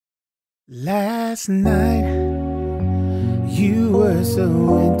Last night, you were so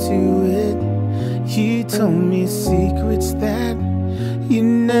into it. You told me secrets that you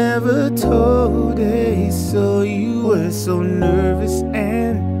never told us. So you were so nervous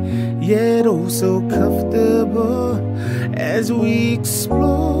and yet oh so comfortable as we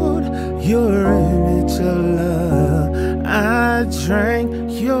explored your image of love. I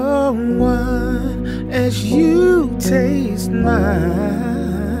drank your wine as you taste mine.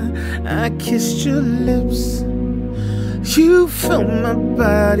 I kissed your lips, you felt my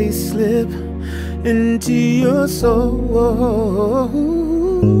body slip into your soul.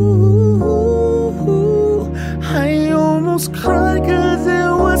 I almost cried 'cause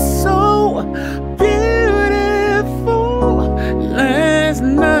it was so beautiful. Last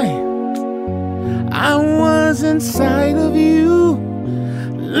night, I was inside of you.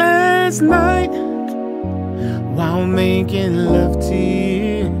 Last night, while making love to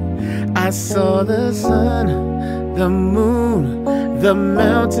you, I saw the sun, the moon, the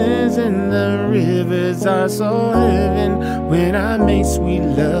mountains and the rivers. I saw heaven when I made sweet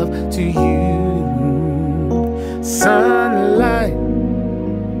love to you. Sunlight,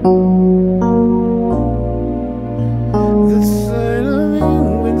 the sight of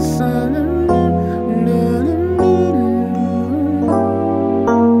you and sun and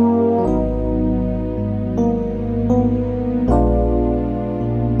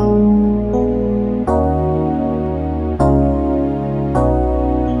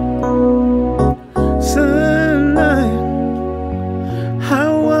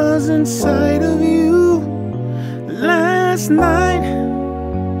inside of you. Last night,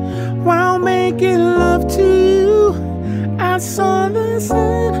 while making love to you, I saw the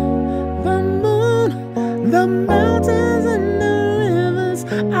sun, the moon, the mountains and the rivers.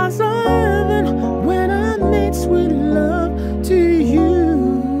 I saw heaven when I made sweet love to you.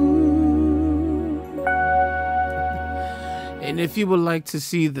 And if you would like to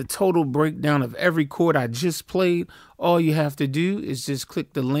see the total breakdown of every chord I just played, all you have to do is just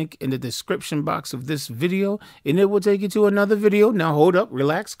click the link in the description box of this video and it will take you to another video. Now hold up,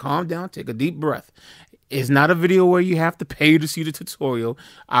 relax, calm down, take a deep breath. It's not a video where you have to pay to see the tutorial.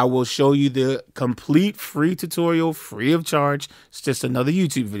 I will show you the complete free tutorial, free of charge. It's just another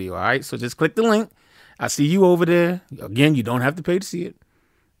YouTube video, all right? So just click the link. I see you over there. Again, you don't have to pay to see it.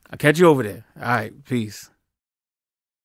 I'll catch you over there. All right, peace.